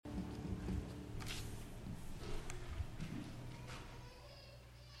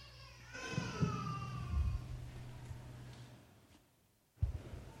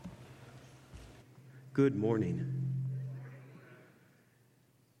Good morning.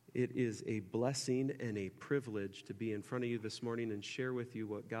 It is a blessing and a privilege to be in front of you this morning and share with you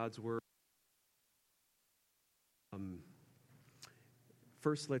what God's Word.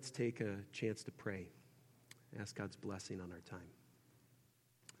 First, let's take a chance to pray. Ask God's blessing on our time.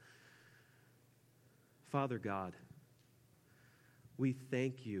 Father God, we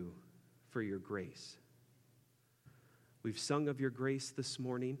thank you for your grace. We've sung of your grace this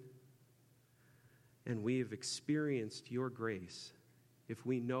morning, and we have experienced your grace if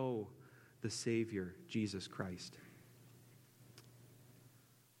we know the Savior, Jesus Christ.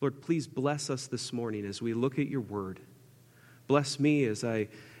 Lord, please bless us this morning as we look at your word. Bless me as I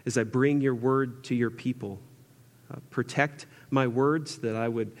bring your word to your people. Protect my words, that I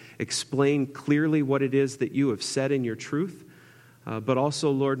would explain clearly what it is that you have said in your truth. But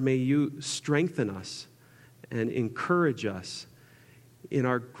also, Lord, may you strengthen us and encourage us in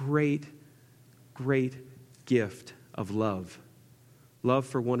our great gift of love. Love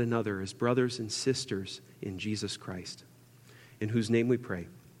for one another as brothers and sisters in Jesus Christ, in whose name we pray.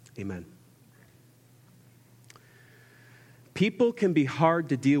 Amen. People can be hard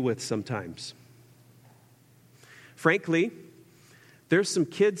to deal with sometimes. Frankly, there's some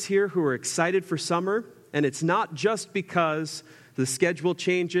kids here who are excited for summer, and it's not just because the schedule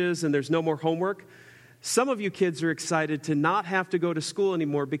changes and there's no more homework. Some of you kids are excited to not have to go to school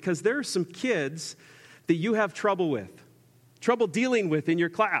anymore because there are some kids that you have trouble dealing with in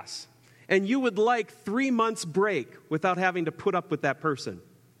your class, and you would like 3 months break without having to put up with that person.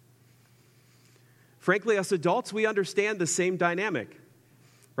 Frankly, us adults, we understand the same dynamic,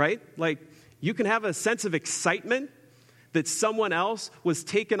 right? Like, you can have a sense of excitement that someone else was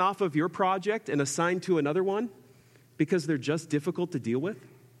taken off of your project and assigned to another one because they're just difficult to deal with,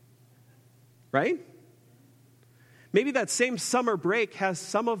 right? Maybe that same summer break has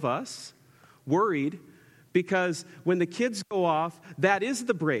some of us worried because when the kids go off, that is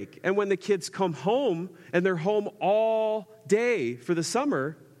the break. And when the kids come home and they're home all day for the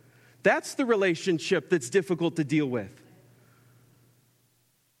summer, that's the relationship that's difficult to deal with.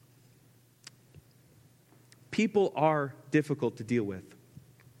 People are difficult to deal with.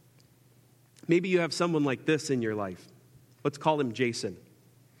 Maybe you have someone like this in your life. Let's call him Jason.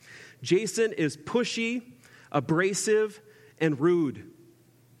 Jason is pushy, abrasive, and rude.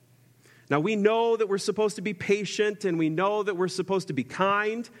 Now, we know that we're supposed to be patient, and we know that we're supposed to be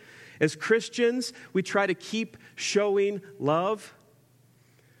kind. As Christians, we try to keep showing love.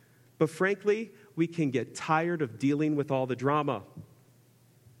 But frankly, we can get tired of dealing with all the drama.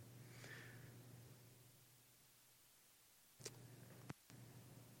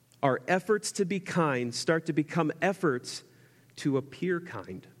 Our efforts to be kind start to become efforts to appear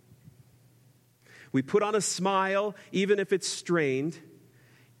kind. We put on a smile, even if it's strained,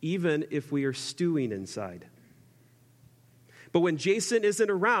 even if we are stewing inside. But when Jason isn't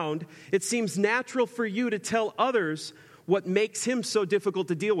around, it seems natural for you to tell others what makes him so difficult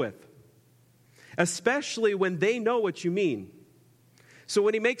to deal with, especially when they know what you mean. So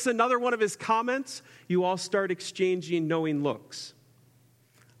when he makes another one of his comments, you all start exchanging knowing looks.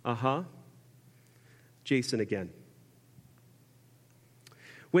 Jason again.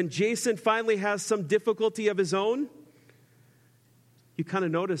 When Jason finally has some difficulty of his own, you kind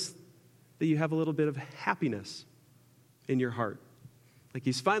of notice that you have a little bit of happiness in your heart. Like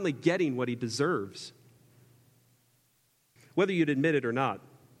he's finally getting what he deserves, whether you'd admit it or not.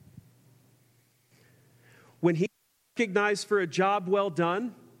 When he's recognized for a job well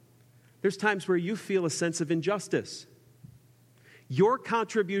done, there's times where you feel a sense of injustice. Your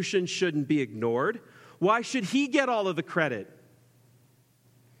contribution shouldn't be ignored. Why should he get all of the credit?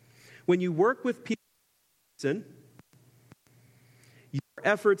 When you work with people, your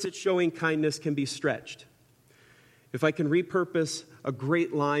efforts at showing kindness can be stretched. If I can repurpose a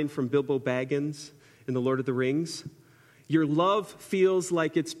great line from Bilbo Baggins in The Lord of the Rings, your love feels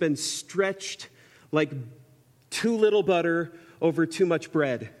like it's been stretched like too little butter over too much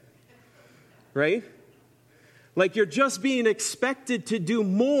bread, right? Like you're just being expected to do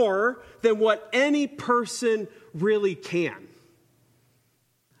more than what any person really can.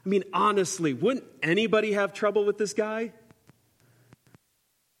 I mean, honestly, wouldn't anybody have trouble with this guy?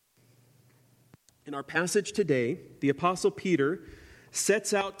 In our passage today, the Apostle Peter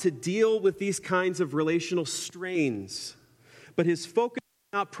sets out to deal with these kinds of relational strains. But his focus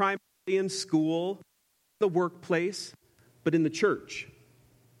is not primarily in school, the workplace, but in the church.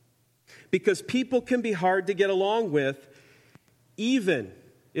 Because people can be hard to get along with, even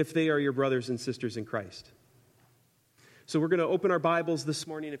if they are your brothers and sisters in Christ. So we're going to open our Bibles this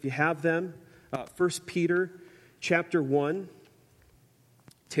morning, if you have them. 1 Peter chapter 1.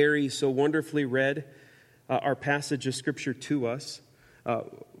 Terry so wonderfully read our passage of Scripture to us.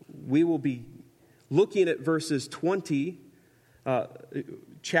 We will be looking at verses 20,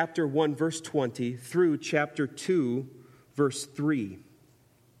 chapter 1, verse 20, through chapter 2, verse 3.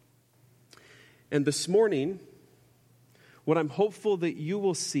 And this morning, what I'm hopeful that you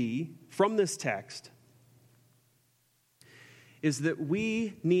will see from this text is that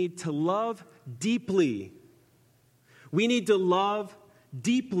we need to love deeply. We need to love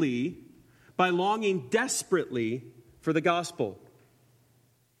deeply by longing desperately for the gospel.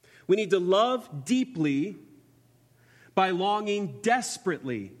 We need to love deeply by longing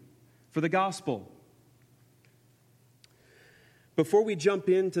desperately for the gospel. Before we jump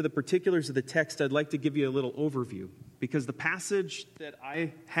into the particulars of the text, I'd like to give you a little overview, because the passage that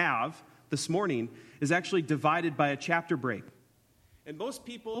I have this morning is actually divided by a chapter break. And most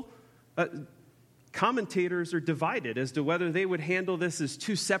people, commentators, are divided as to whether they would handle this as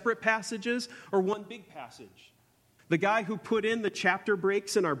two separate passages or one big passage. The guy who put in the chapter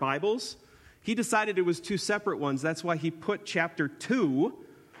breaks in our Bibles, he decided it was two separate ones. That's why he put chapter 2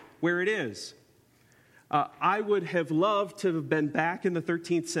 where it is. I would have loved to have been back in the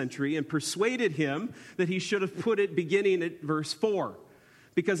 13th century and persuaded him that he should have put it beginning at verse 4.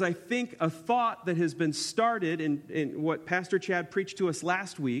 Because I think a thought that has been started in what Pastor Chad preached to us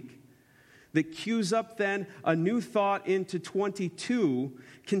last week, that cues up then a new thought into 22,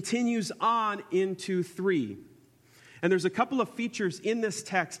 continues on into 3. And there's a couple of features in this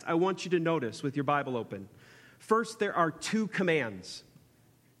text I want you to notice with your Bible open. First, there are two commands.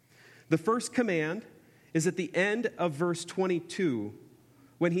 The first command is at the end of verse 22,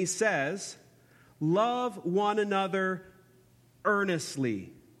 when he says, "Love one another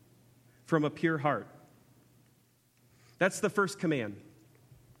earnestly from a pure heart." That's the first command.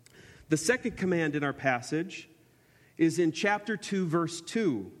 The second command in our passage is in chapter 2, verse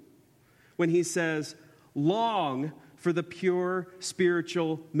 2, when he says, "Long for the pure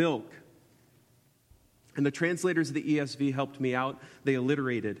spiritual milk." And the translators of the ESV helped me out. They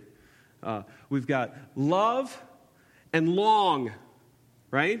alliterated. We've got love and long,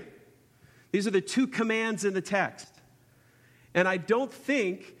 right? These are the two commands in the text. And I don't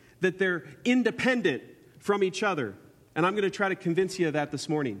think that they're independent from each other. And I'm going to try to convince you of that this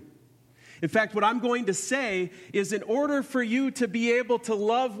morning. In fact, what I'm going to say is, in order for you to be able to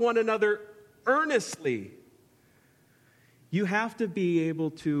love one another earnestly, you have to be able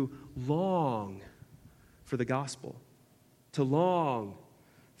to long for the gospel, to long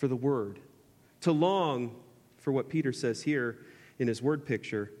for the word, to long for what Peter says here in his word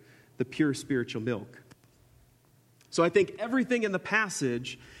picture, the pure spiritual milk. So I think everything in the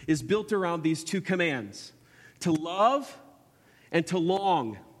passage is built around these two commands, to love and to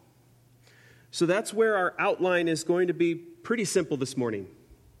long. So that's where our outline is going to be pretty simple this morning.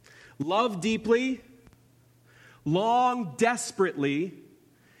 Love deeply, long desperately,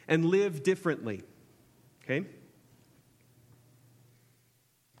 and live differently. Okay?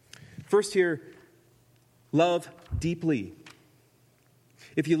 First here, love deeply.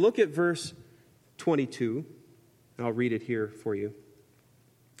 If you look at verse 22, I'll read it here for you.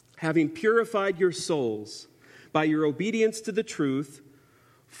 "Having purified your souls by your obedience to the truth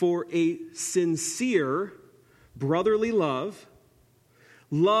for a sincere brotherly love,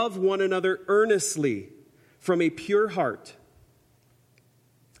 love one another earnestly from a pure heart."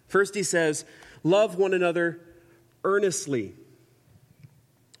 First he says, love one another earnestly.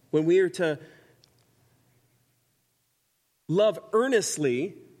 When we are to love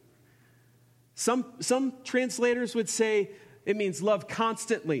earnestly, some translators would say it means love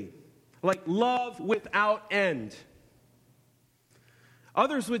constantly, like love without end.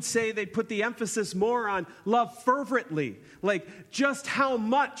 Others would say they put the emphasis more on love fervently, like just how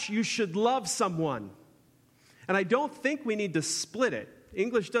much you should love someone. And I don't think we need to split it.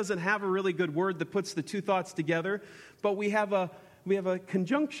 English doesn't have a really good word that puts the two thoughts together, but we have a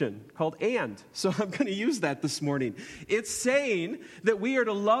conjunction called "and." So I'm going to use that this morning. It's saying that we are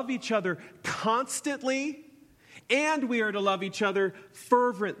to love each other constantly and we are to love each other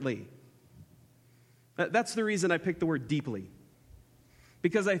fervently. That's the reason I picked the word deeply.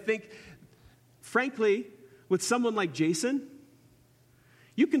 Because I think, frankly, with someone like Jason,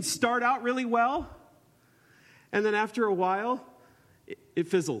 you can start out really well, and then after a while, it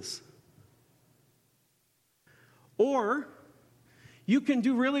fizzles. Or you can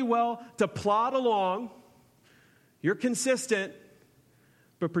do really well to plod along, you're consistent,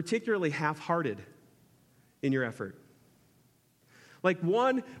 but particularly half-hearted in your effort. Like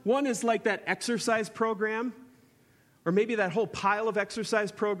one is like that exercise program, or maybe that whole pile of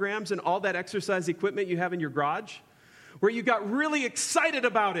exercise programs and all that exercise equipment you have in your garage, where you got really excited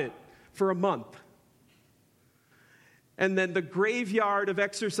about it for a month. And then the graveyard of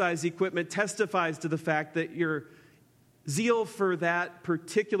exercise equipment testifies to the fact that your zeal for that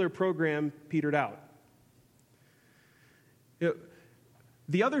particular program petered out.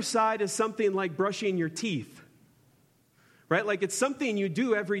 The other side is something like brushing your teeth, right? Like it's something you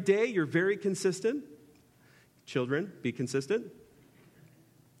do every day. You're very consistent. Children, be consistent.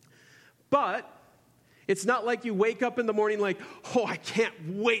 But it's not like you wake up in the morning like, oh, I can't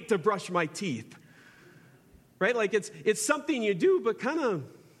wait to brush my teeth. Right? Like it's something you do, but kind of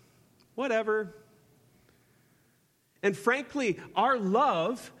whatever. And frankly, our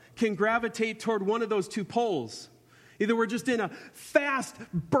love can gravitate toward one of those two poles. Either we're just in a fast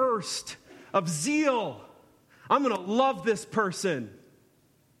burst of zeal. I'm going to love this person.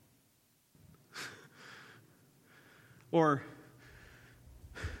 Or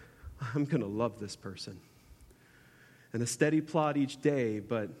I'm going to love this person. And a steady plot each day,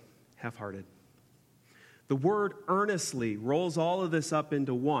 but half-hearted. The word earnestly rolls all of this up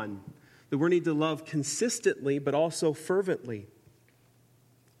into one. That we need to love consistently, but also fervently.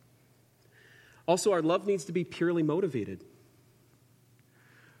 Also, our love needs to be purely motivated.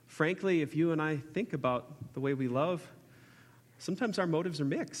 Frankly, if you and I think about the way we love, sometimes our motives are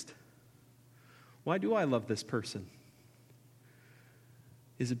mixed. Why do I love this person?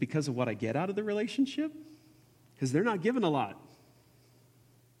 Is it because of what I get out of the relationship? Because they're not given a lot.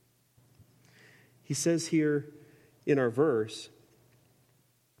 He says here in our verse,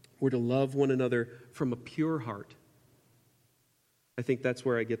 we're to love one another from a pure heart. I think that's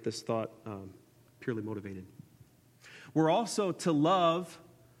where I get this thought, purely motivated. We're also to love,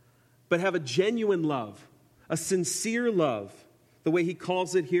 but have a genuine love, a sincere love. The way he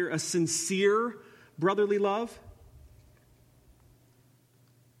calls it here, a sincere brotherly love.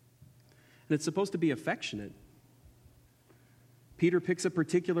 And it's supposed to be affectionate. Peter picks a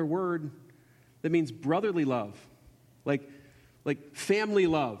particular word that means brotherly love, like family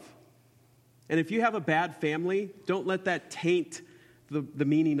love. And if you have a bad family, don't let that taint the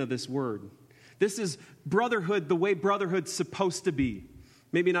meaning of this word. This is brotherhood the way brotherhood's supposed to be.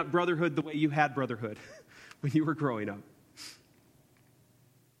 Maybe not brotherhood the way you had brotherhood when you were growing up.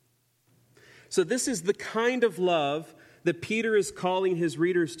 So this is the kind of love that Peter is calling his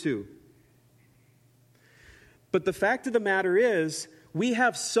readers to. But the fact of the matter is, we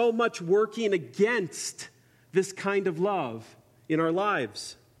have so much working against this kind of love in our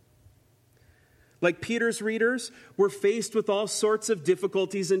lives. Like Peter's readers, we're faced with all sorts of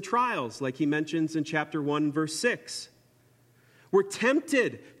difficulties and trials, like he mentions in chapter 1, verse 6. We're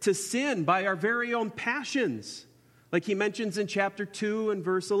tempted to sin by our very own passions, like he mentions in chapter 2 and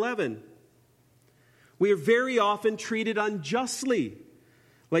verse 11. We are very often treated unjustly,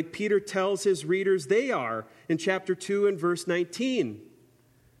 like Peter tells his readers they are in chapter 2 and verse 19.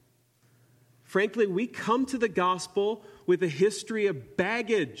 Frankly, we come to the gospel with a history of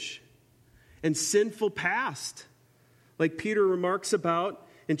baggage and sinful past, like Peter remarks about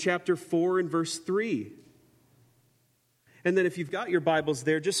in chapter 4 and verse 3. And then if you've got your Bibles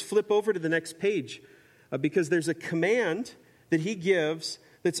there, just flip over to the next page, because there's a command that he gives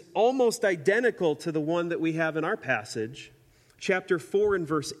that's almost identical to the one that we have in our passage. Chapter 4 and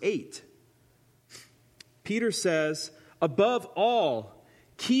verse 8. Peter says, above all,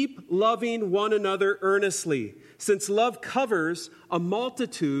 keep loving one another earnestly, since love covers a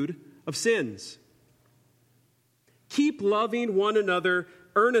multitude of sins. Keep loving one another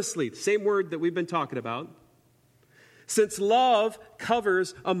earnestly. The same word that we've been talking about. Since love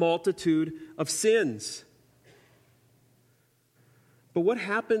covers a multitude of sins. But what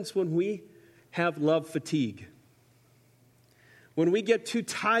happens when we have love fatigue? When we get too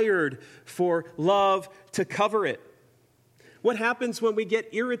tired for love to cover it? What happens when we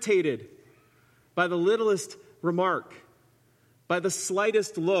get irritated by the littlest remark, by the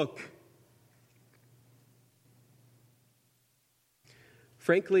slightest look?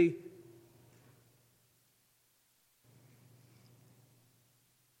 Frankly,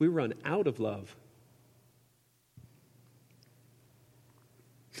 we run out of love.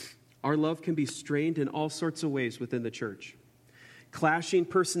 Our love can be strained in all sorts of ways within the church. Clashing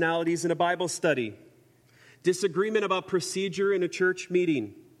personalities in a Bible study. Disagreement about procedure in a church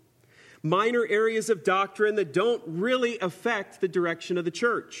meeting. Minor areas of doctrine that don't really affect the direction of the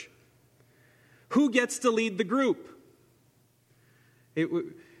church. Who gets to lead the group?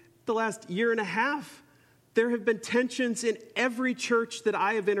 The last year and a half, there have been tensions in every church that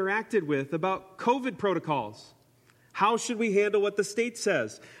I have interacted with about COVID protocols. How should we handle what the state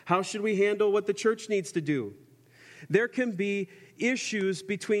says? How should we handle what the church needs to do? There can be issues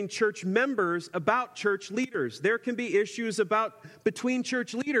between church members about church leaders. There can be issues between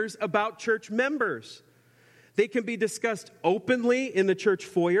church leaders about church members. They can be discussed openly in the church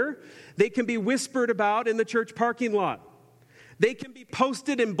foyer. They can be whispered about in the church parking lot. They can be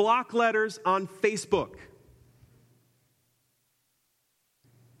posted in block letters on Facebook.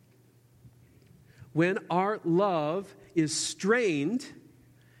 When our love is strained,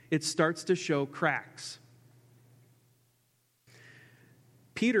 it starts to show cracks.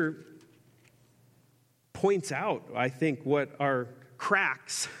 Peter points out, I think, what are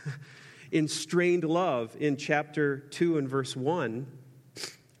cracks in strained love in chapter 2 and verse 1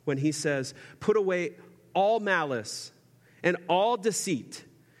 when he says, "Put away all malice and all deceit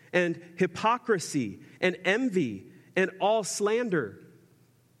and hypocrisy and envy and all slander."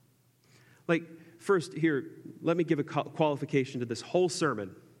 Like, first, here, let me give a qualification to this whole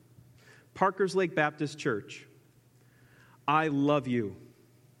sermon. Parkers Lake Baptist Church, I love you,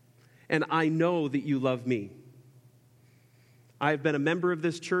 and I know that you love me. I've been a member of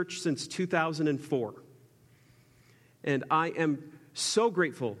this church since 2004, and I am so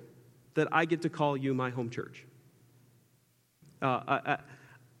grateful that I get to call you my home church. I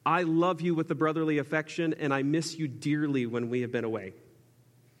love you with a brotherly affection, and I miss you dearly when we have been away.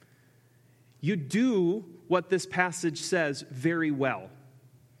 You do what this passage says very well.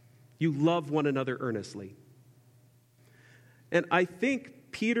 You love one another earnestly. And I think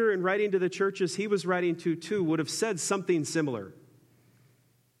Peter, in writing to the churches he was writing to too, would have said something similar.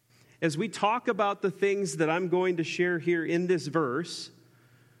 As we talk about the things that I'm going to share here in this verse,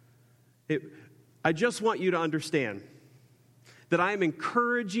 I just want you to understand that I am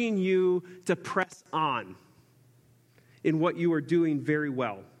encouraging you to press on in what you are doing very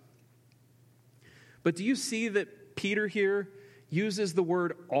well. But do you see that Peter here uses the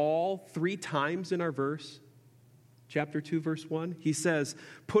word all 3 times in our verse? Chapter 2, verse 1. He says,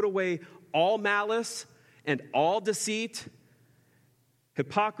 "Put away all malice and all deceit,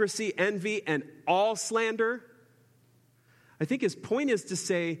 hypocrisy, envy, and all slander." I think his point is to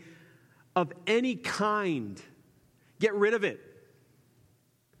say, of any kind, get rid of it.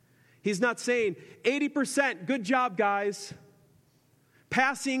 He's not saying 80%, good job, guys.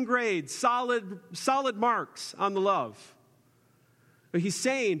 Passing grades, solid marks on the love. But he's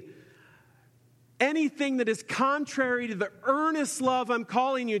saying anything that is contrary to the earnest love I'm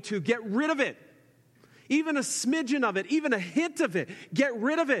calling you to, get rid of it. Even a smidgen of it, even a hint of it, get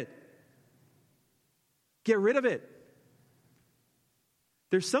rid of it. Get rid of it.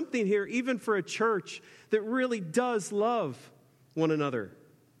 There's something here, even for a church, that really does love one another.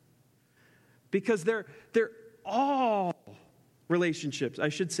 Because they're all relationships, I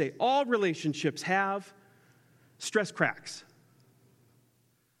should say, all relationships have stress cracks.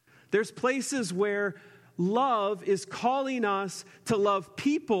 There's places where love is calling us to love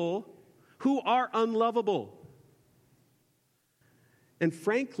people who are unlovable. And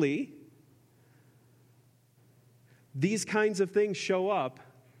frankly, these kinds of things show up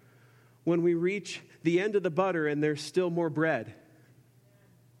when we reach the end of the butter and there's still more bread.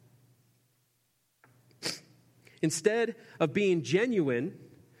 Instead of being genuine,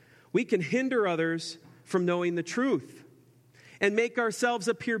 we can hinder others from knowing the truth and make ourselves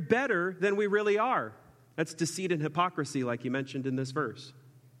appear better than we really are. That's deceit and hypocrisy, like you mentioned in this verse.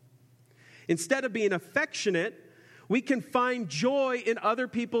 Instead of being affectionate, we can find joy in other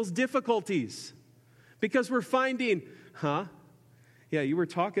people's difficulties because we're finding, yeah, you were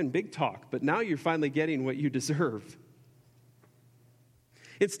talking big talk, but now you're finally getting what you deserve.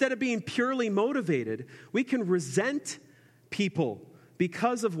 Instead of being purely motivated, we can resent people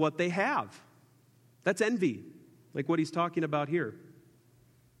because of what they have. That's envy, like what he's talking about here.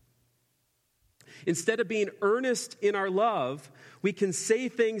 Instead of being earnest in our love, we can say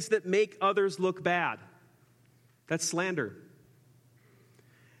things that make others look bad. That's slander.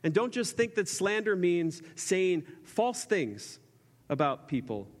 And don't just think that slander means saying false things about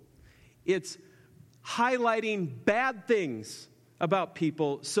people. It's highlighting bad things about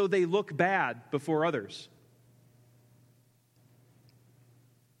people so they look bad before others.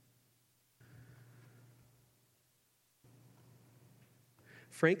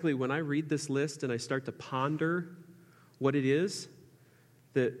 Frankly, when I read this list and I start to ponder what it is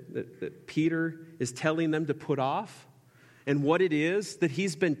that Peter is telling them to put off, and what it is that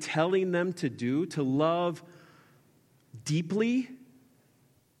he's been telling them to do, to love deeply,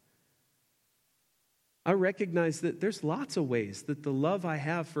 I recognize that there's lots of ways that the love I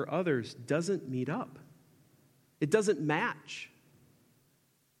have for others doesn't meet up. It doesn't match.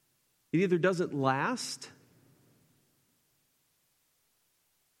 It either doesn't last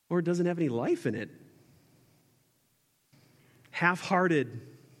or it doesn't have any life in it. Half-hearted.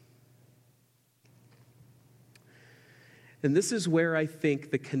 And this is where I think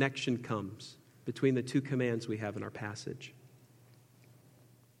the connection comes between the two commands we have in our passage.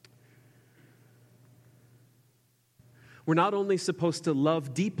 We're not only supposed to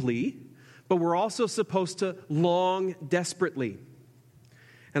love deeply, but we're also supposed to long desperately.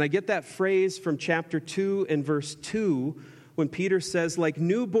 And I get that phrase from chapter 2 and verse 2 when Peter says, like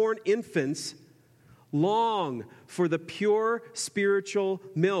newborn infants, long for the pure spiritual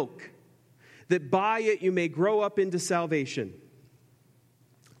milk, that by it you may grow up into salvation.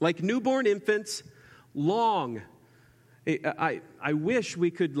 Like newborn infants, long. I wish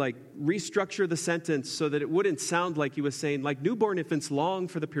we could restructure the sentence so that it wouldn't sound like he was saying, like newborn infants long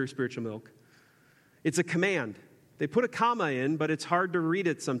for the pure spiritual milk. It's a command. They put a comma in, but it's hard to read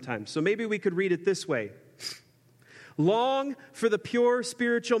it sometimes. So maybe we could read it this way. Long for the pure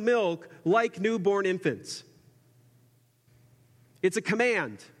spiritual milk like newborn infants. It's a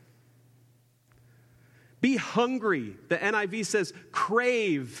command. Be hungry. The NIV says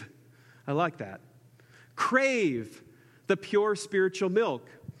crave. I like that. Crave the pure spiritual milk.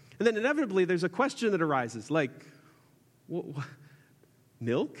 And then inevitably there's a question that arises, like,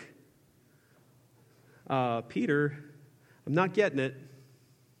 milk? Peter, I'm not getting it.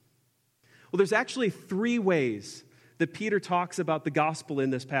 Well, there's actually 3 ways that Peter talks about the gospel in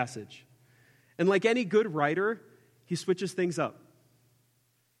this passage. And like any good writer, he switches things up.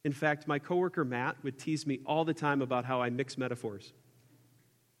 In fact, my coworker Matt would tease me all the time about how I mix metaphors.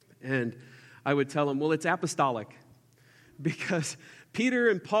 And I would tell him, well, it's apostolic. Because Peter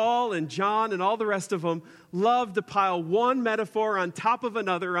and Paul and John and all the rest of them love to pile one metaphor on top of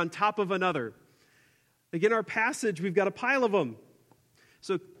another on top of another. Like in our passage, we've got a pile of them.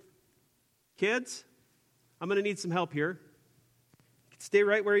 So, kids, I'm going to need some help here. Stay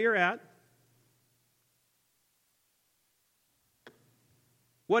right where you're at.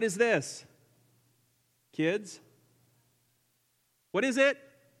 What is this? Kids? What is it?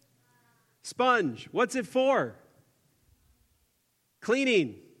 Sponge. What's it for?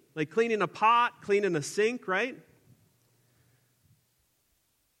 Cleaning. Like cleaning a pot, cleaning a sink, right?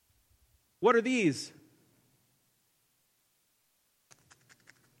 What are these?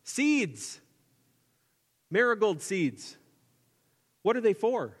 Seeds. Marigold seeds. What are they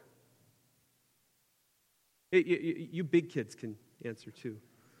for? You big kids can answer too.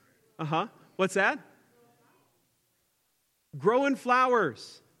 What's that? Growing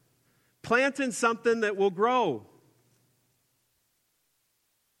flowers. Planting something that will grow.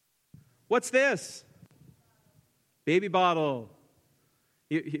 What's this? Baby bottle.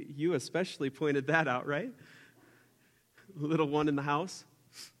 You especially pointed that out, right? Little one in the house.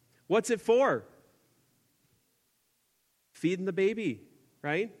 What's it for? Feeding the baby,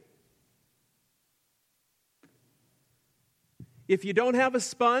 right? If you don't have a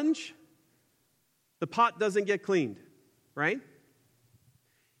sponge, the pot doesn't get cleaned, right?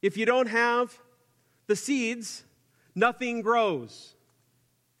 If you don't have the seeds, nothing grows.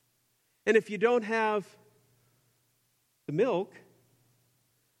 And if you don't have the milk,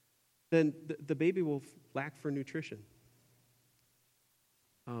 then the baby will lack for nutrition.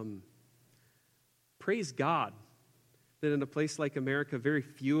 Praise God that in a place like America, very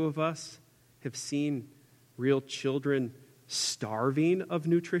few of us have seen real children starving of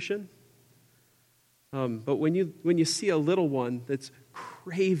nutrition. But when you see a little one that's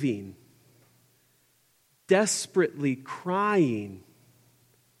craving, desperately crying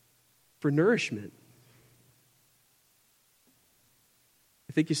for nourishment,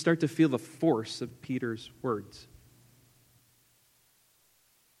 I think you start to feel the force of Peter's words.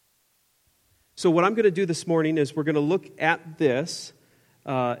 So what I'm going to do this morning is we're going to look at this,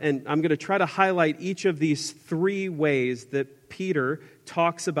 and I'm going to try to highlight each of these 3 ways that Peter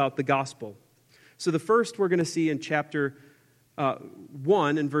talks about the gospel. So the first we're going to see in chapter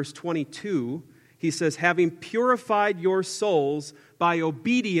 1 and verse 22, he says, having purified your souls by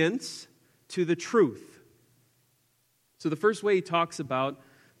obedience to the truth. So the first way he talks about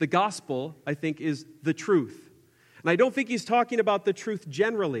the gospel, I think, is the truth. And I don't think he's talking about the truth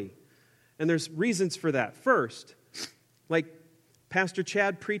generally. And there's reasons for that. First, like Pastor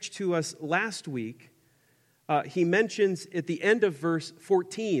Chad preached to us last week, he mentions at the end of verse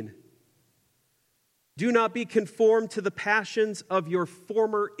 14, do not be conformed to the passions of your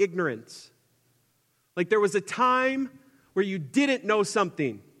former ignorance. Like there was a time where you didn't know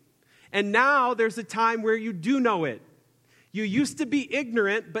something, and now there's a time where you do know it. You used to be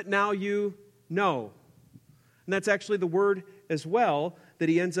ignorant, but now you know. And that's actually the word as well that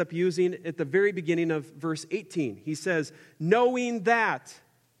he ends up using at the very beginning of verse 18. He says, knowing that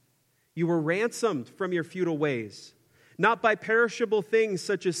you were ransomed from your futile ways, not by perishable things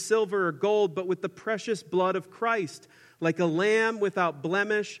such as silver or gold, but with the precious blood of Christ, like a lamb without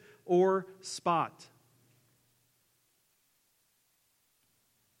blemish or spot.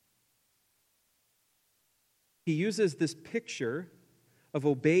 He uses this picture of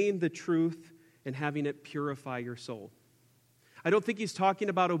obeying the truth and having it purify your soul. I don't think he's talking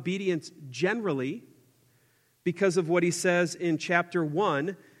about obedience generally because of what he says in chapter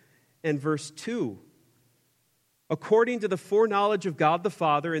 1 and verse 2. According to the foreknowledge of God the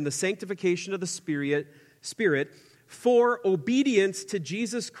Father and the sanctification of the Spirit, for obedience to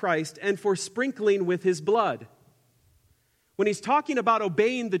Jesus Christ and for sprinkling with his blood. When he's talking about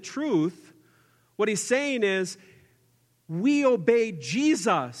obeying the truth, what he's saying is, we obey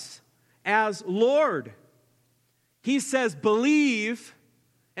Jesus as Lord. He says, believe,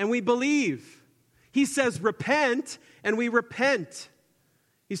 and we believe. He says, repent, and we repent.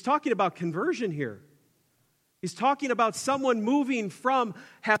 He's talking about conversion here. He's talking about someone moving from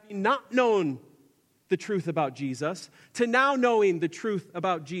having not known the truth about Jesus to now knowing the truth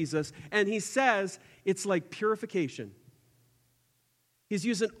about Jesus. And he says it's like purification. He's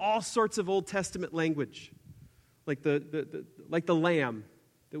using all sorts of Old Testament language, like the lamb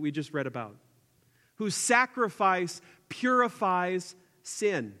that we just read about, whose sacrifice purifies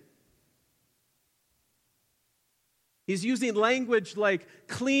sin. He's using language like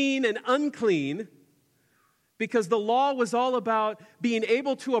clean and unclean because the law was all about being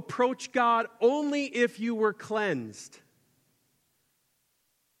able to approach God only if you were cleansed.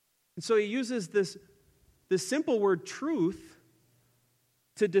 And so he uses this simple word truth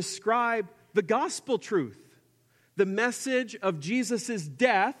to describe the gospel truth, the message of Jesus'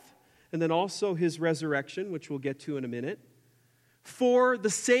 death, and then also his resurrection, which we'll get to in a minute, for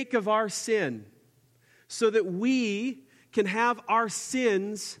the sake of our sin, so that we can have our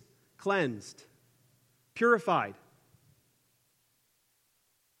sins cleansed, purified.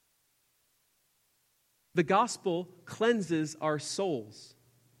 The gospel cleanses our souls.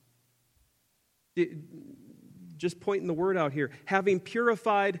 Just pointing the word out here. Having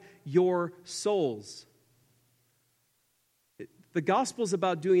purified your souls. The gospel is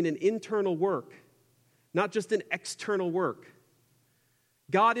about doing an internal work, not just an external work.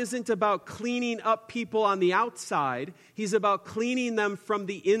 God isn't about cleaning up people on the outside. He's about cleaning them from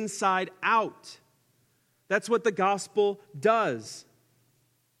the inside out. That's what the gospel does.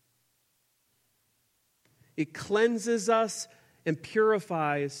 It cleanses us and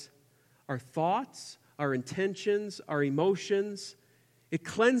purifies our thoughts, our intentions, our emotions. It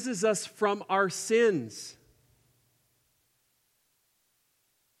cleanses us from our sins.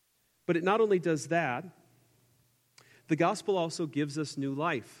 But it not only does that, the gospel also gives us new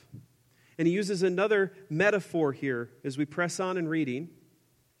life. And he uses another metaphor here as we press on in reading.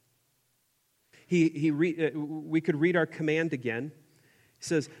 We could read our command again. He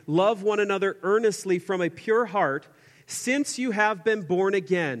says, love one another earnestly from a pure heart, since you have been born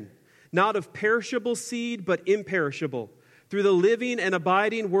again, not of perishable seed, but imperishable, through the living and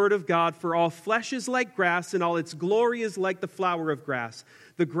abiding word of God. For all flesh is like grass, and all its glory is like the flower of grass.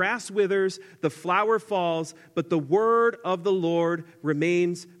 The grass withers, the flower falls, but the word of the Lord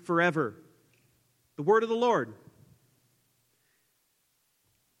remains forever. The word of the Lord.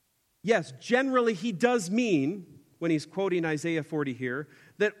 Yes, generally he does mean, when he's quoting Isaiah 40 here,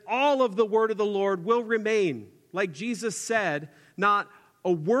 that all of the word of the Lord will remain. Like Jesus said, not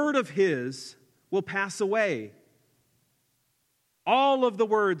a word of his will pass away. All of the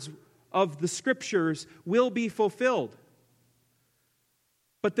words of the scriptures will be fulfilled.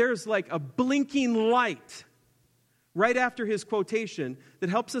 But there's like a blinking light right after his quotation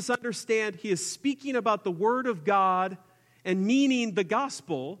that helps us understand he is speaking about the word of God and meaning the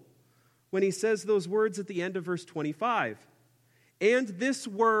gospel when he says those words at the end of verse 25. And this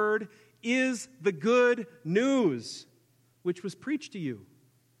word is the good news which was preached to you.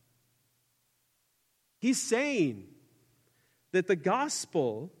 He's saying that the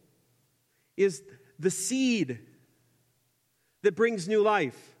gospel is the seed that brings new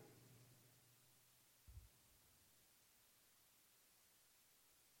life.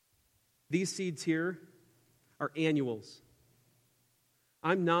 These seeds here are annuals.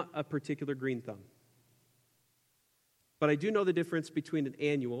 I'm not a particular green thumb. But I do know the difference between an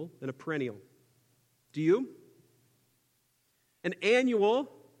annual and a perennial. Do you? An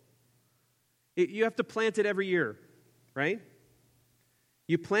annual, you have to plant it every year, right?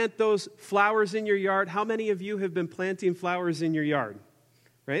 You plant those flowers in your yard. How many of you have been planting flowers in your yard?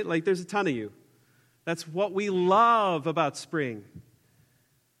 Right? Like there's a ton of you. That's what we love about spring.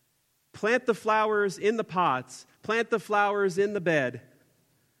 Plant the flowers in the pots. Plant the flowers in the bed.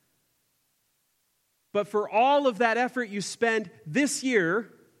 But for all of that effort you spend this year,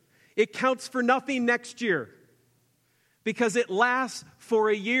 it counts for nothing next year. because it lasts for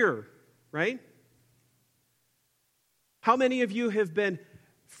a year, right? How many of you have been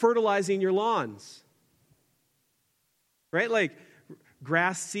fertilizing your lawns? Right? Like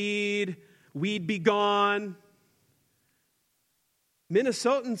grass seed, weed be gone.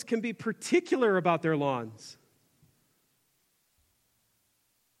 Minnesotans can be particular about their lawns.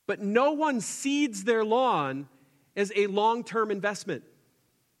 But no one seeds their lawn as a long-term investment.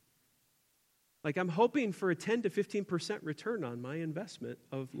 Like, I'm hoping for a 10 to 15% return on my investment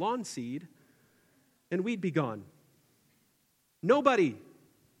of lawn seed, and weed be gone. Nobody.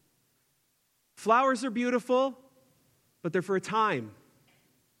 Flowers are beautiful, but they're for a time.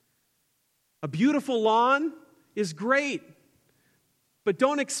 A beautiful lawn is great, but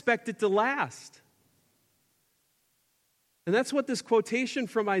don't expect it to last. And that's what this quotation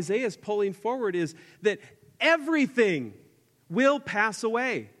from Isaiah is pulling forward, is that everything will pass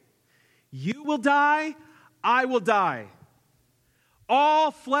away. You will die, I will die.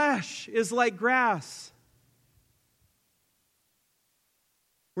 All flesh is like grass.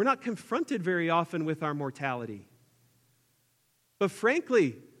 We're not confronted very often with our mortality. But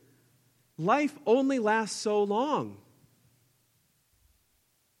frankly, life only lasts so long.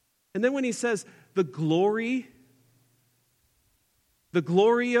 And then when he says the glory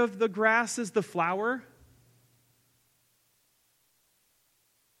of the grass is the flower,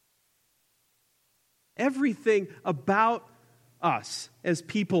 everything about us as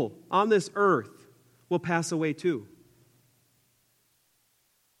people on this earth will pass away too.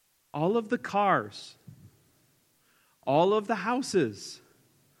 All of the cars, all of the houses,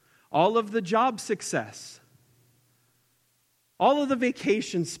 all of the job success, all of the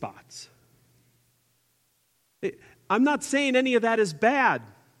vacation spots. I'm not saying any of that is bad.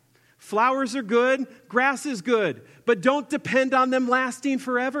 Flowers are good, grass is good, but don't depend on them lasting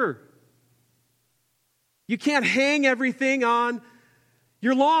forever. You can't hang everything on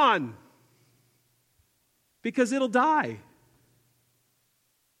your lawn because it'll die.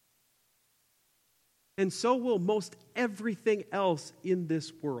 And so will most everything else in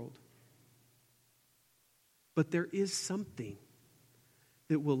this world. But there is something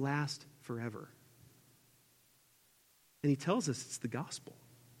that will last forever. And he tells us it's the gospel.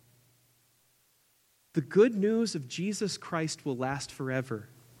 The good news of Jesus Christ will last forever,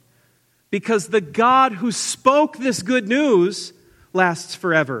 because the God who spoke this good news lasts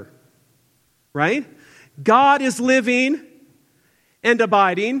forever. Right? God is living and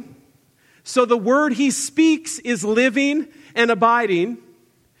abiding. So the word he speaks is living and abiding.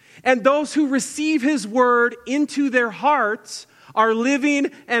 And those who receive his word into their hearts are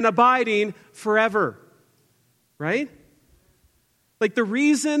living and abiding forever. Right? Like, the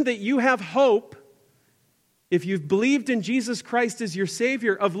reason that you have hope, if you've believed in Jesus Christ as your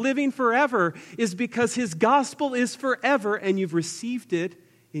Savior, of living forever, is because his gospel is forever and you've received it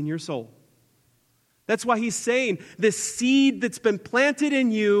in your soul. That's why he's saying this seed that's been planted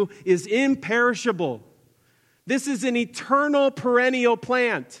in you is imperishable. This is an eternal, perennial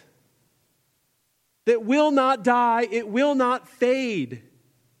plant that will not die, it will not fade.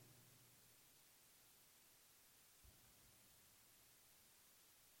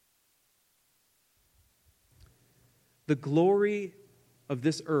 The glory of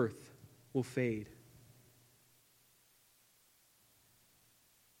this earth will fade.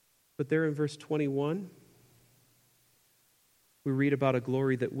 But there in verse 21, we read about a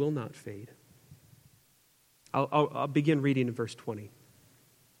glory that will not fade. I'll begin reading in verse 20.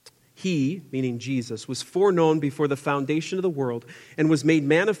 He, meaning Jesus, was foreknown before the foundation of the world and was made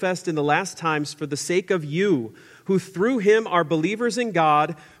manifest in the last times for the sake of you, who through him are believers in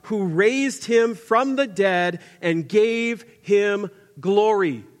God, who raised him from the dead and gave him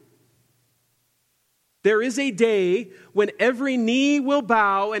glory. There is a day when every knee will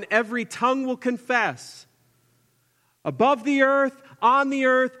bow and every tongue will confess. Above the earth, on the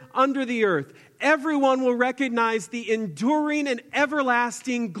earth, under the earth, everyone will recognize the enduring and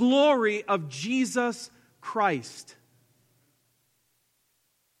everlasting glory of Jesus Christ.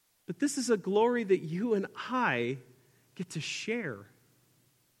 But this is a glory that you and I get to share,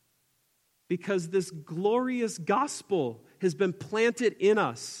 because this glorious gospel has been planted in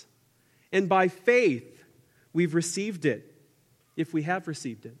us. And by faith, we've received it, if we have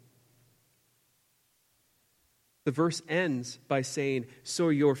received it. The verse ends by saying, so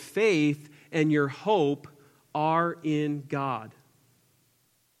your faith and your hope are in God.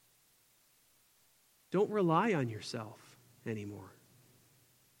 Don't rely on yourself anymore.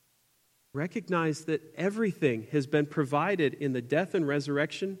 Recognize that everything has been provided in the death and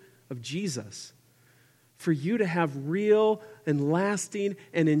resurrection of Jesus for you to have real and lasting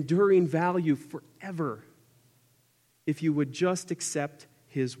and enduring value forever. if you would just accept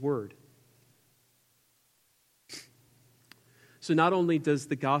his word. So not only does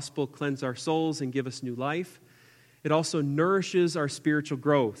the gospel cleanse our souls and give us new life, it also nourishes our spiritual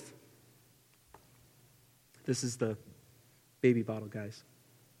growth. This is the baby bottle, guys.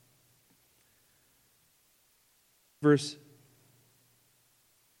 Verse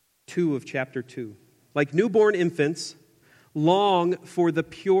 2 of chapter 2. Like newborn infants, long for the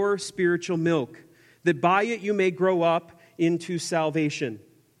pure spiritual milk, that by it you may grow up into salvation.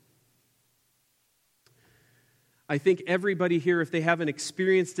 I think everybody here, if they haven't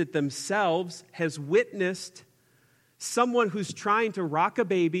experienced it themselves, has witnessed someone who's trying to rock a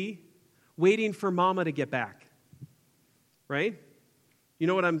baby, waiting for mama to get back. Right? You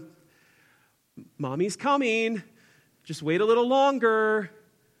know what mommy's coming. Just wait a little longer.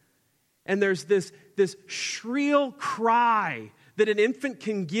 And there's this shrill cry that an infant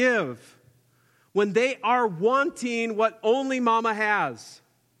can give when they are wanting what only mama has.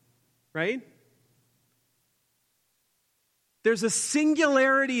 Right? There's a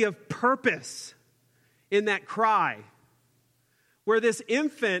singularity of purpose in that cry, where this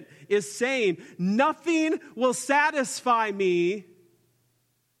infant is saying, nothing will satisfy me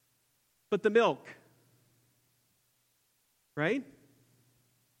but the milk. Right?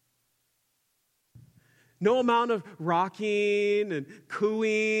 No amount of rocking and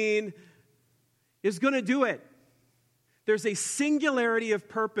cooing is going to do it. There's a singularity of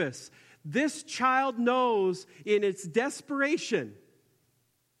purpose. This child knows in its desperation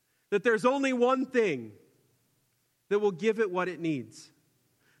that there's only one thing that will give it what it needs.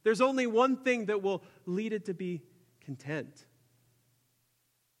 There's only one thing that will lead it to be content.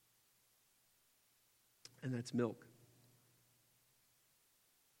 And that's milk.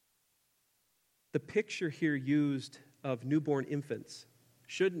 The picture here used of newborn infants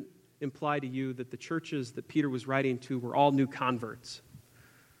shouldn't imply to you that the churches that Peter was writing to were all new converts.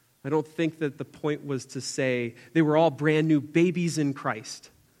 I don't think that the point was to say they were all brand new babies in Christ.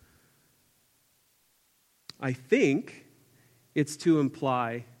 I think it's to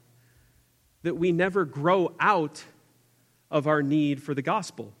imply that we never grow out of our need for the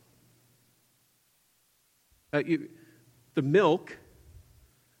gospel. The milk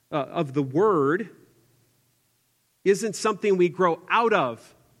of the word isn't something we grow out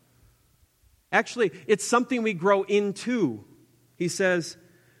of. Actually, it's something we grow into. He says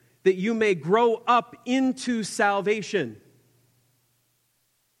that you may grow up into salvation.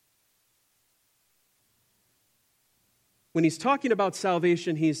 When he's talking about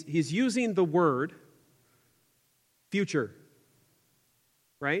salvation, he's using the word future,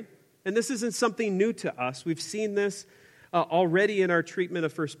 right? And this isn't something new to us. We've seen this already in our treatment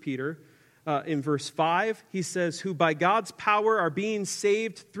of 1 Peter. In verse 5, he says, who by God's power are being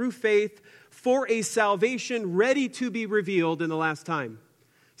saved through faith for a salvation ready to be revealed in the last time.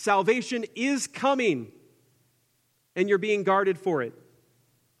 Salvation is coming, and you're being guarded for it.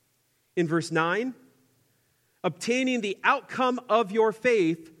 In verse 9, obtaining the outcome of your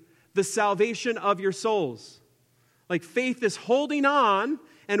faith, the salvation of your souls. Like faith is holding on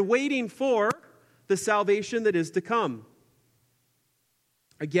and waiting for the salvation that is to come.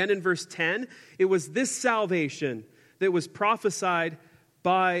 Again in verse 10, it was this salvation that was prophesied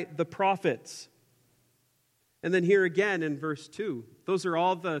by the prophets. And then here again in verse 2, those are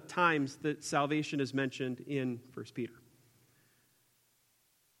all the times that salvation is mentioned in 1 Peter.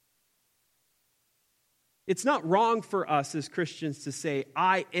 It's not wrong for us as Christians to say,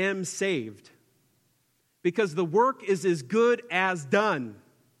 I am saved, because the work is as good as done.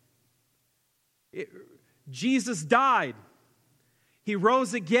 Jesus died. He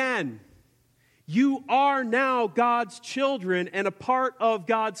rose again. You are now God's children and a part of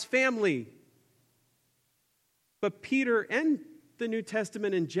God's family. But Peter and the New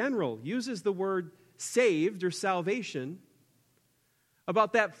Testament in general uses the word saved or salvation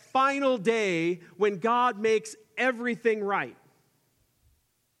about that final day when God makes everything right.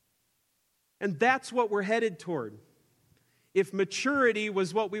 And that's what we're headed toward. If maturity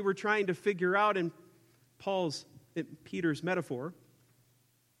was what we were trying to figure out in Peter's metaphor,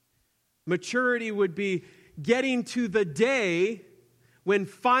 maturity would be getting to the day when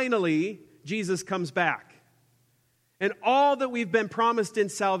finally Jesus comes back and all that we've been promised in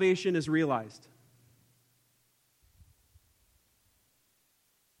salvation is realized.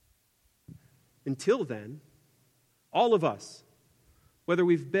 Until then, all of us, whether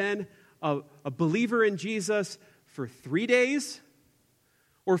we've been a believer in Jesus for 3 days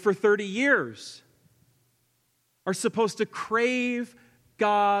or for 30 years, are supposed to crave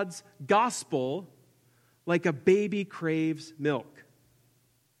God's gospel like a baby craves milk.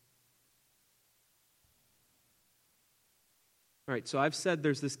 All right, so I've said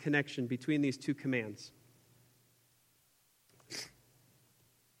there's this connection between these two commands.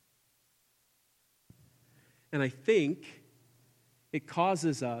 And I think it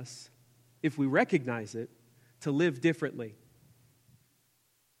causes us, if we recognize it, to live differently.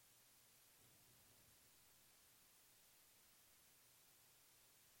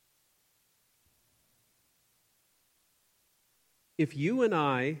 If you and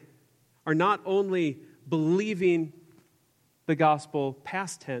I are not only believing the gospel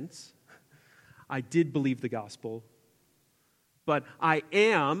past tense, I did believe the gospel, but I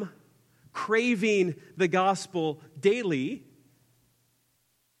am craving the gospel daily,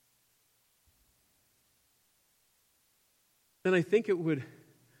 then I think it would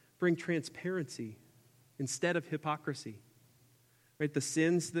bring transparency instead of hypocrisy. Right? The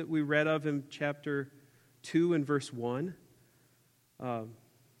sins that we read of in chapter 2 and verse 1, the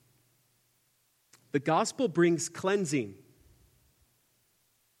gospel brings cleansing.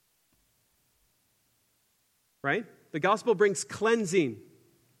 Right? The gospel brings cleansing.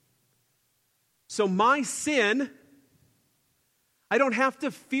 So my sin, I don't have to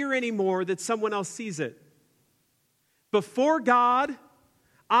fear anymore that someone else sees it. Before God,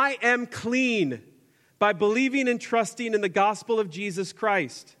 I am clean by believing and trusting in the gospel of Jesus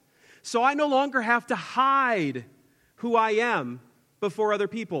Christ. So I no longer have to hide who I am before other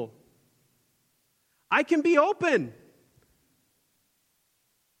people. I can be open.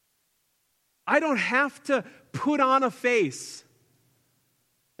 I don't have to put on a face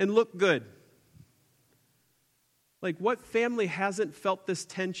and look good. Like, what family hasn't felt this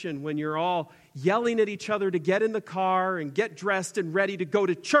tension when you're all yelling at each other to get in the car and get dressed and ready to go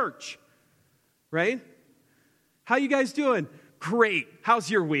to church? Right? How you guys doing? Great. How's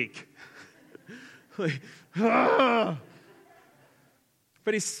your week? Like, ah.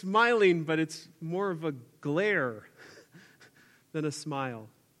 But he's smiling, but it's more of a glare than a smile.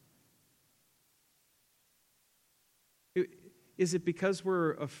 Is it because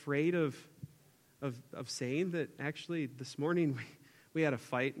we're afraid of saying that actually this morning we had a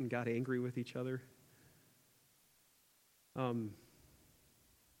fight and got angry with each other?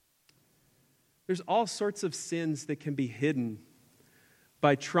 There's all sorts of sins that can be hidden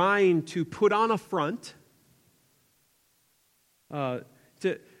by trying to put on a front, to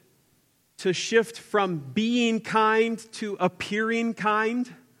shift from being kind to appearing kind,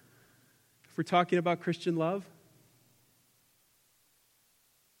 if we're talking about Christian love.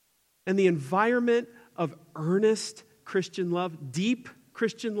 And the environment of earnest Christian love, deep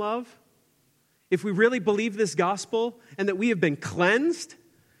Christian love, if we really believe this gospel and that we have been cleansed,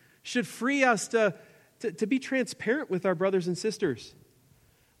 should free us to be transparent with our brothers and sisters.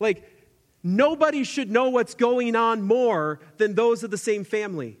 Like, nobody should know what's going on more than those of the same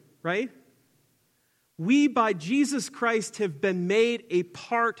family, right? We, by Jesus Christ, have been made a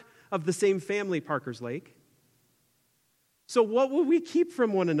part of the same family, Parker's Lake. So what will we keep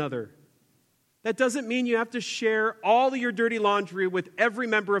from one another? That doesn't mean you have to share all of your dirty laundry with every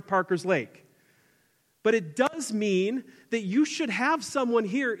member of Parker's Lake. But it does mean that you should have someone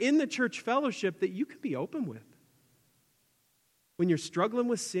here in the church fellowship that you can be open with. When you're struggling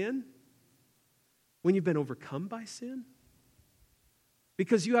with sin, when you've been overcome by sin,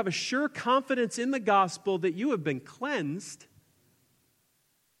 because you have a sure confidence in the gospel that you have been cleansed.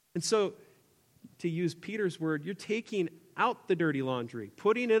 And so, to use Peter's word, you're taking out the dirty laundry.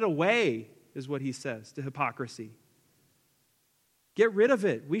 Putting it away is what he says to hypocrisy. Get rid of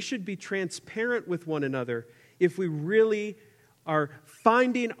it. We should be transparent with one another if we really are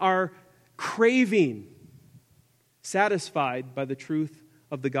finding our craving satisfied by the truth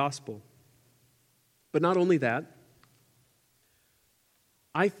of the gospel. But not only that,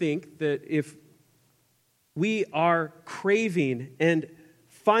 I think that if we are craving and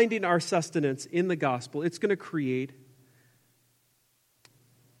finding our sustenance in the gospel, it's going to create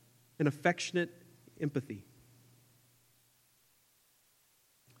an affectionate empathy.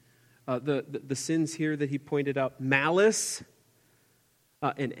 The sins here that he pointed out, malice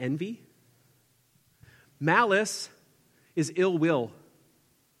and envy. Malice is ill will.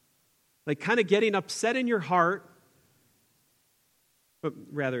 Like kind of getting upset in your heart.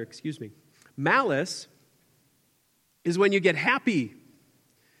 Malice is when you get happy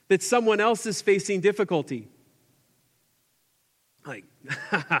that someone else is facing difficulty. Like,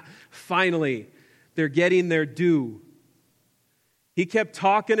 finally, they're getting their due. He kept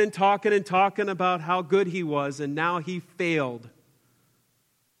talking and talking and talking about how good he was, and now he failed.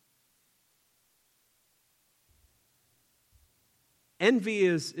 Envy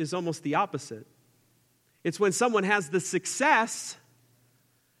is almost the opposite. It's when someone has the success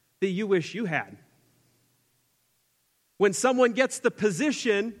that you wish you had. When someone gets the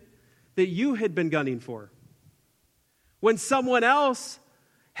position that you had been gunning for. When someone else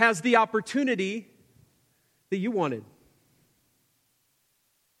has the opportunity that you wanted.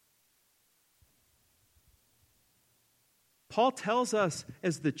 Paul tells us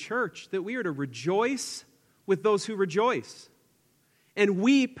as the church that we are to rejoice with those who rejoice and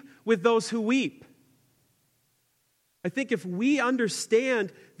weep with those who weep. I think if we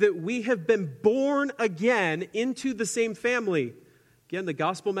understand that we have been born again into the same family, again, the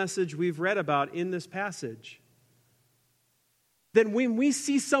gospel message we've read about in this passage, then when we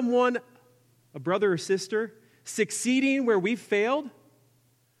see someone, a brother or sister, succeeding where we failed,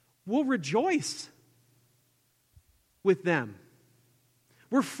 we'll rejoice with them.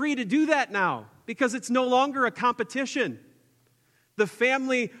 We're free to do that now because it's no longer a competition. The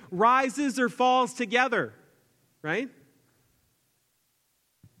family rises or falls together, right?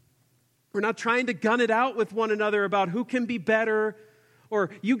 We're not trying to gun it out with one another about who can be better,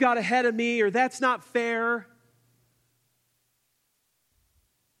 or you got ahead of me, or that's not fair.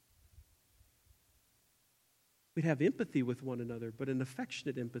 We'd have empathy with one another, but an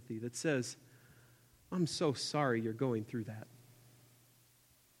affectionate empathy that says, I'm so sorry you're going through that.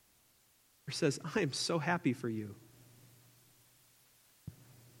 Or says, I am so happy for you.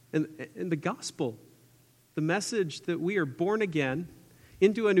 And the gospel, the message that we are born again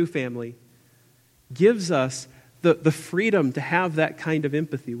into a new family, gives us the freedom to have that kind of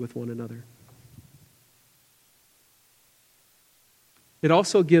empathy with one another. It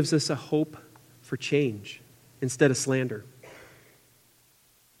also gives us a hope for change instead of slander.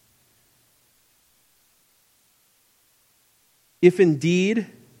 If indeed,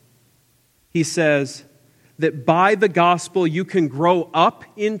 he says, that by the gospel you can grow up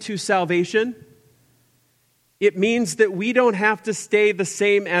into salvation, it means that we don't have to stay the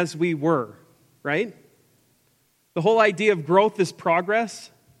same as we were, right? The whole idea of growth is progress.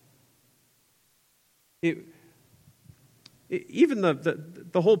 Even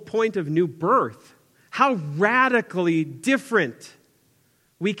the whole point of new birth, how radically different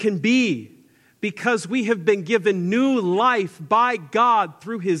we can be because we have been given new life by God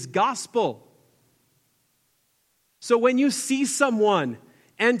through His gospel. So when you see someone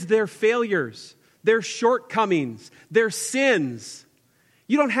and their failures, their shortcomings, their sins,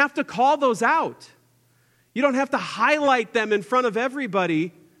 you don't have to call those out. You don't have to highlight them in front of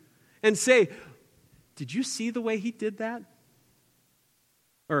everybody and say, did you see the way he did that?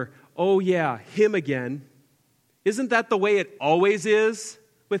 Or, oh yeah, him again. Isn't that the way it always is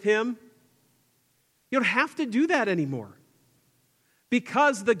with him? You don't have to do that anymore.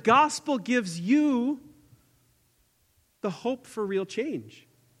 Because the gospel gives you the hope for real change.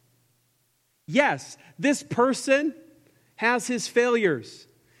 Yes, this person has his failures.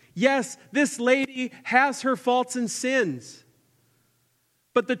 Yes, this lady has her faults and sins.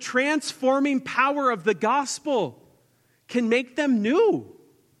 But the transforming power of the gospel can make them new,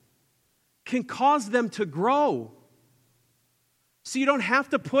 can cause them to grow. So you don't have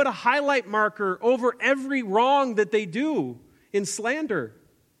to put a highlight marker over every wrong that they do in slander.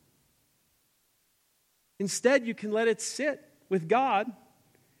 Instead, you can let it sit with God,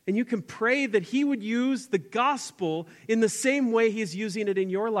 and you can pray that He would use the gospel in the same way He's using it in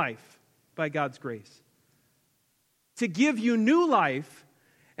your life by God's grace. To give you new life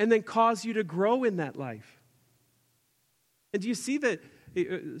and then cause you to grow in that life. And do you see that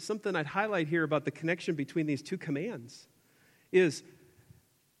something I'd highlight here about the connection between these two commands is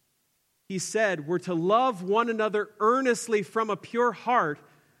He said we're to love one another earnestly from a pure heart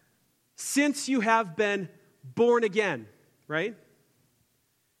since you have been born again, right?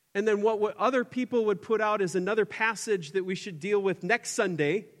 And then what other people would put out is another passage that we should deal with next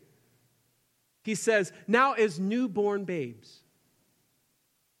Sunday. He says, now as newborn babes,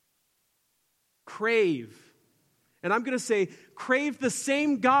 crave. And I'm going to say, crave the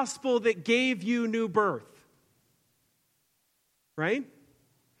same gospel that gave you new birth. Right?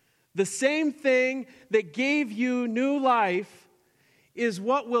 The same thing that gave you new life is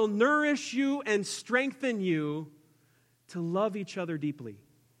what will nourish you and strengthen you to love each other deeply.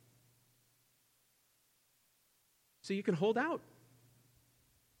 So you can hold out.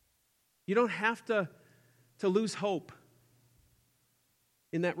 You don't have to lose hope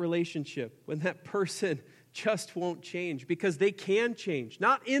in that relationship when that person just won't change, because they can change.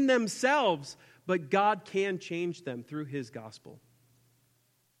 Not in themselves, but God can change them through His gospel.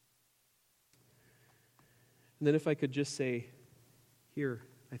 And then if I could just say here,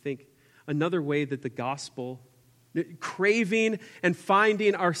 I think another way that the gospel, craving and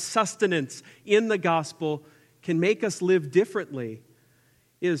finding our sustenance in the gospel can make us live differently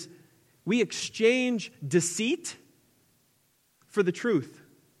is we exchange deceit for the truth.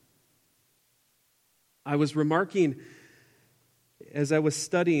 I was remarking as I was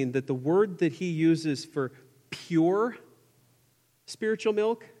studying that the word that he uses for pure spiritual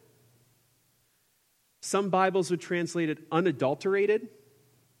milk, some Bibles would translate it unadulterated,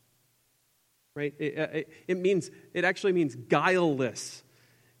 right? It actually means guileless,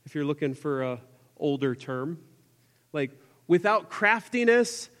 if you're looking for an older term. Like without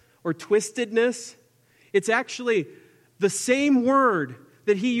craftiness or twistedness. It's actually the same word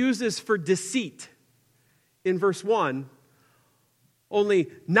that he uses for deceit in verse 1, only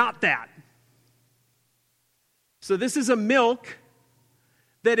not that. So this is a milk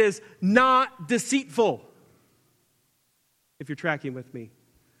that is not deceitful, if you're tracking with me.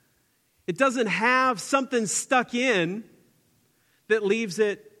 It doesn't have something stuck in that leaves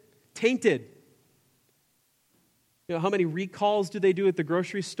it tainted. You know, how many recalls do they do at the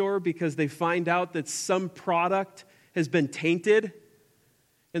grocery store because they find out that some product has been tainted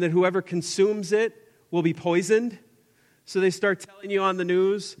and that whoever consumes it will be poisoned? So they start telling you on the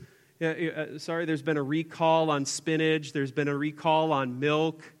news, there's been a recall on spinach, there's been a recall on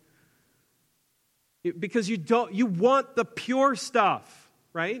milk. Because you want the pure stuff,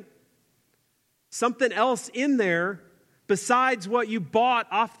 right? Something else in there besides what you bought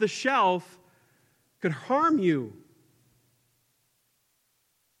off the shelf could harm you.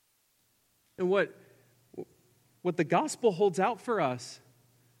 And what the gospel holds out for us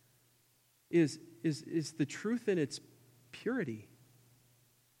is the truth in its purity.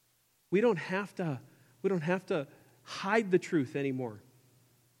 We don't have to hide the truth anymore.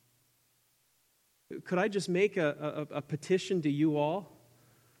 Could I just make a petition to you all?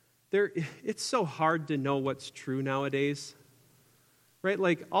 It's so hard to know what's true nowadays, right?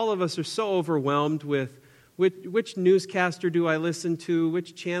 Like all of us are so overwhelmed with which newscaster do I listen to,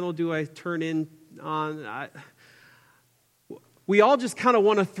 which channel do I turn in on. We all just kind of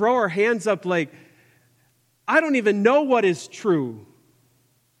want to throw our hands up like, I don't even know what is true.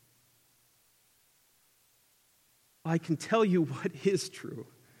 I can tell you what is true.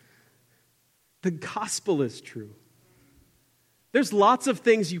 The gospel is true. There's lots of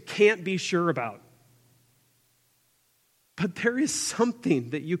things you can't be sure about. But there is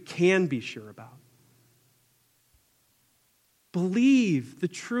something that you can be sure about. Believe the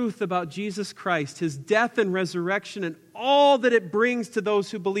truth about Jesus Christ, his death and resurrection, and all that it brings to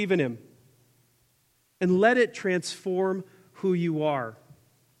those who believe in him. And let it transform who you are.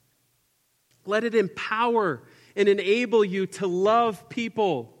 Let it empower and enable you to love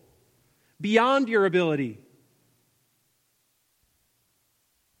people beyond your ability.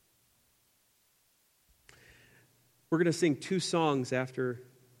 We're going to sing 2 songs after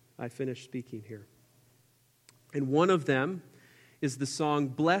I finish speaking here. And one of them is the song,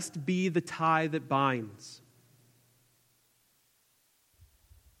 "Blessed Be the Tie That Binds."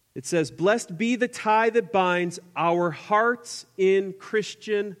 It says, "Blessed be the tie that binds our hearts in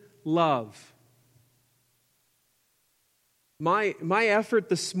Christian love." My effort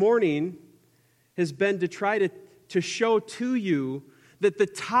this morning has been to try to show to you that the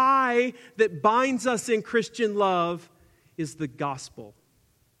tie that binds us in Christian love is the gospel.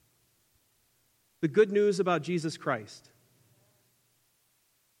 The good news about Jesus Christ.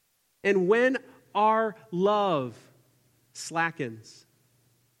 And when our love slackens,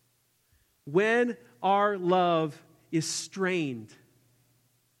 when our love is strained,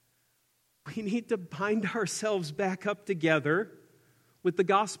 we need to bind ourselves back up together with the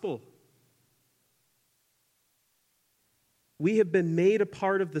gospel. We have been made a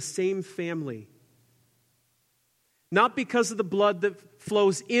part of the same family. Not because of the blood that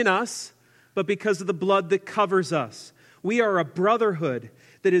flows in us, but because of the blood that covers us. We are a brotherhood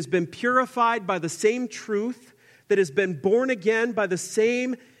that has been purified by the same truth, that has been born again by the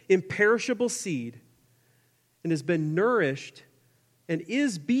same imperishable seed, and has been nourished and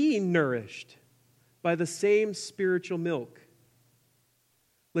is being nourished by the same spiritual milk.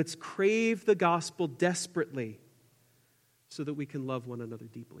 Let's crave the gospel desperately so that we can love one another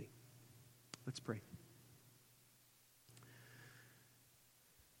deeply. Let's pray.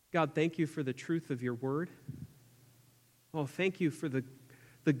 God, thank you for the truth of your word. Oh, thank you for the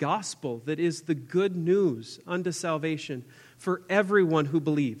gospel that is the good news unto salvation for everyone who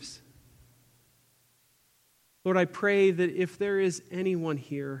believes. Lord, I pray that if there is anyone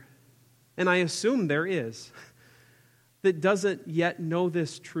here, and I assume there is, that doesn't yet know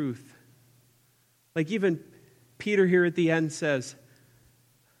this truth, like even Peter here at the end says,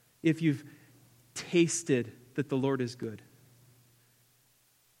 if you've tasted that the Lord is good.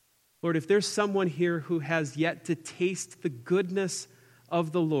 Lord, if there's someone here who has yet to taste the goodness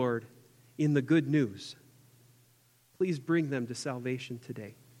of the Lord in the good news, please bring them to salvation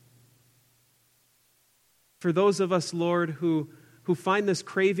today. For those of us, Lord, who find this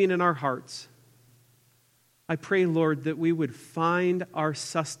craving in our hearts, I pray, Lord, that we would find our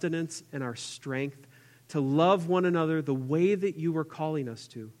sustenance and our strength to love one another the way that you were calling us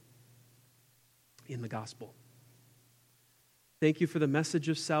to in the gospel. Thank you for the message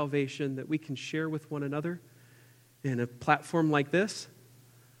of salvation that we can share with one another in a platform like this.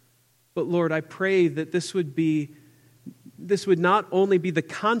 But Lord, I pray that this would not only be the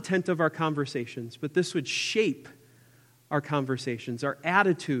content of our conversations, but this would shape our conversations, our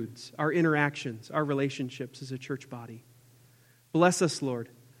attitudes, our interactions, our relationships as a church body. Bless us, Lord.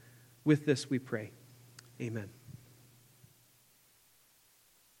 With this we pray. Amen.